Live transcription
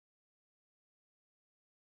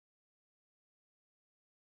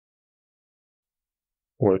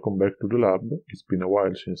Welcome back to the lab. It's been a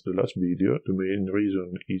while since the last video. The main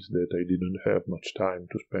reason is that I didn't have much time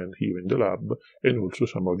to spend here in the lab, and also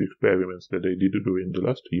some of the experiments that I did during the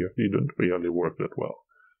last year didn't really work that well.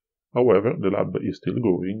 However, the lab is still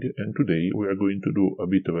going, and today we are going to do a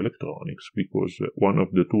bit of electronics, because one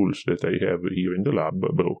of the tools that I have here in the lab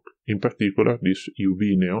broke. In particular, this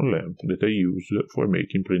UV neon lamp that I use for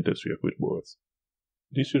making printed circuit boards.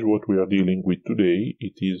 This is what we are dealing with today.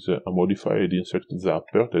 It is a modified insect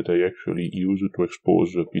zapper that I actually use to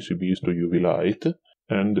expose PCBs to UV light,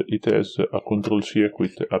 and it has a control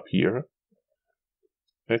circuit up here.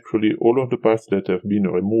 Actually, all of the parts that have been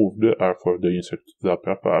removed are for the insect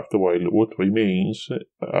zapper part, while what remains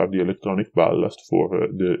are the electronic ballast for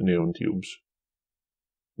the neon tubes.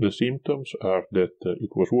 The symptoms are that it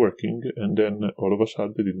was working, and then all of a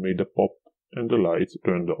sudden it made a pop and the lights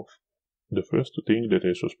turned off. The first thing that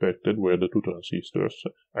I suspected were the two transistors.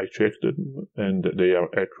 I checked them, and they are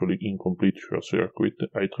actually in complete short circuit.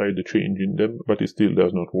 I tried changing them, but it still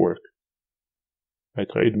does not work. I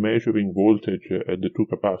tried measuring voltage at the two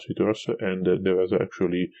capacitors, and there was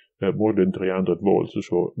actually more than 300 volts,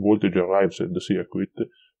 so voltage arrives at the circuit,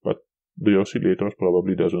 but the oscillator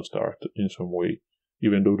probably doesn't start in some way,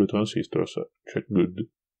 even though the transistors check good.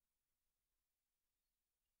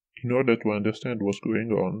 In order to understand what's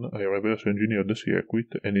going on, I reverse engineered the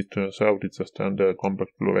circuit, and it turns out it's a standard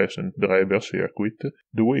compact fluorescent driver circuit.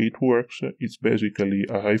 The way it works, it's basically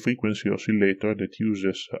a high-frequency oscillator that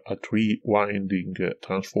uses a 3-winding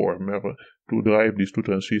transformer to drive these two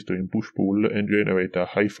transistors in push-pull and generate a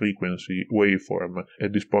high-frequency waveform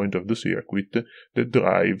at this point of the circuit that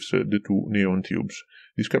drives the two neon tubes.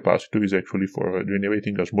 This capacitor is actually for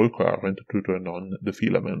generating a small current to turn on the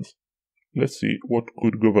filaments. Let's see what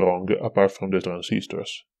could go wrong apart from the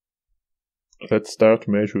transistors. Let's start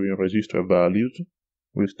measuring resistor values.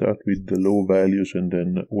 We'll start with the low values and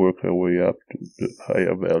then work our way up to the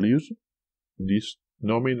higher values. This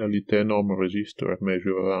nominally 10 ohm resistor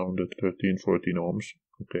measures around 13-14 ohms.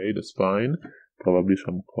 Okay, that's fine. Probably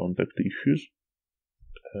some contact issues.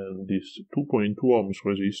 And this 2.2 ohms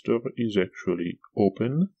resistor is actually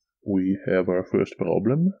open. We have our first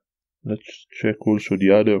problem. Let's check also the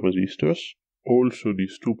other resistors. Also,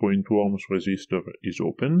 this 2.2 ohms resistor is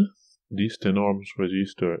open. This 10 ohms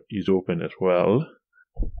resistor is open as well.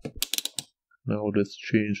 Now let's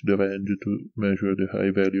change the range to measure the high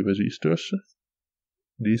value resistors.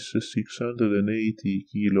 This 680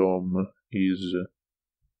 kilo ohm is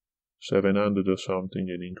 700 or something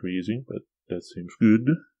and increasing, but that seems good.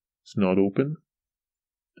 It's not open.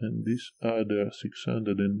 And this other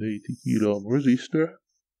 680 kilo ohm resistor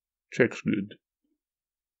checks good.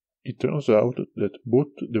 It turns out that both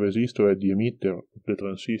the resistor at the emitter of the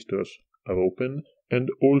transistors are open, and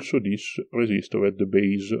also this resistor at the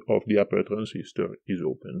base of the upper transistor is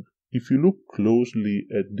open. If you look closely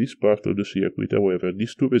at this part of the circuit, however,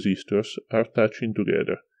 these two resistors are touching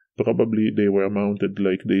together. Probably they were mounted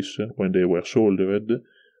like this when they were soldered,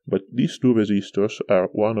 but these two resistors are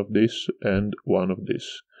one of this and one of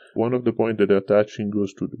this. One of the points that are touching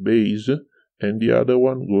goes to the base, and the other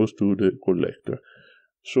one goes to the collector.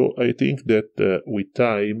 So I think that with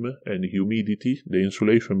time and humidity, the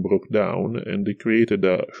insulation broke down and they created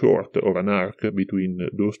a short or an arc between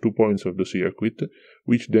those 2 points of the circuit,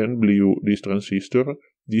 which then blew this transistor,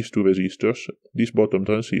 these two resistors, this bottom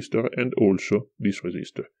transistor, and also this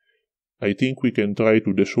resistor. I think we can try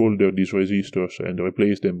to desolder these resistors and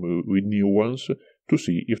replace them with new ones to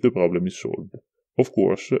see if the problem is solved. Of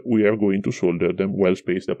course, we are going to solder them well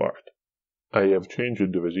spaced apart. I have changed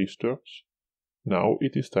the resistors. Now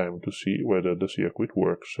it is time to see whether the circuit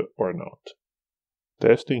works or not.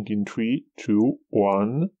 Testing in 3, 2,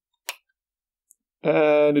 1,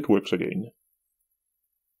 and it works again.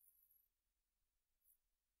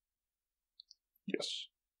 Yes.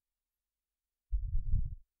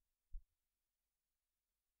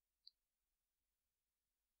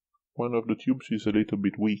 One of the tubes is a little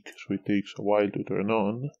bit weak, so it takes a while to turn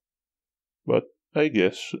on, but I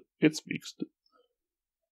guess it's fixed.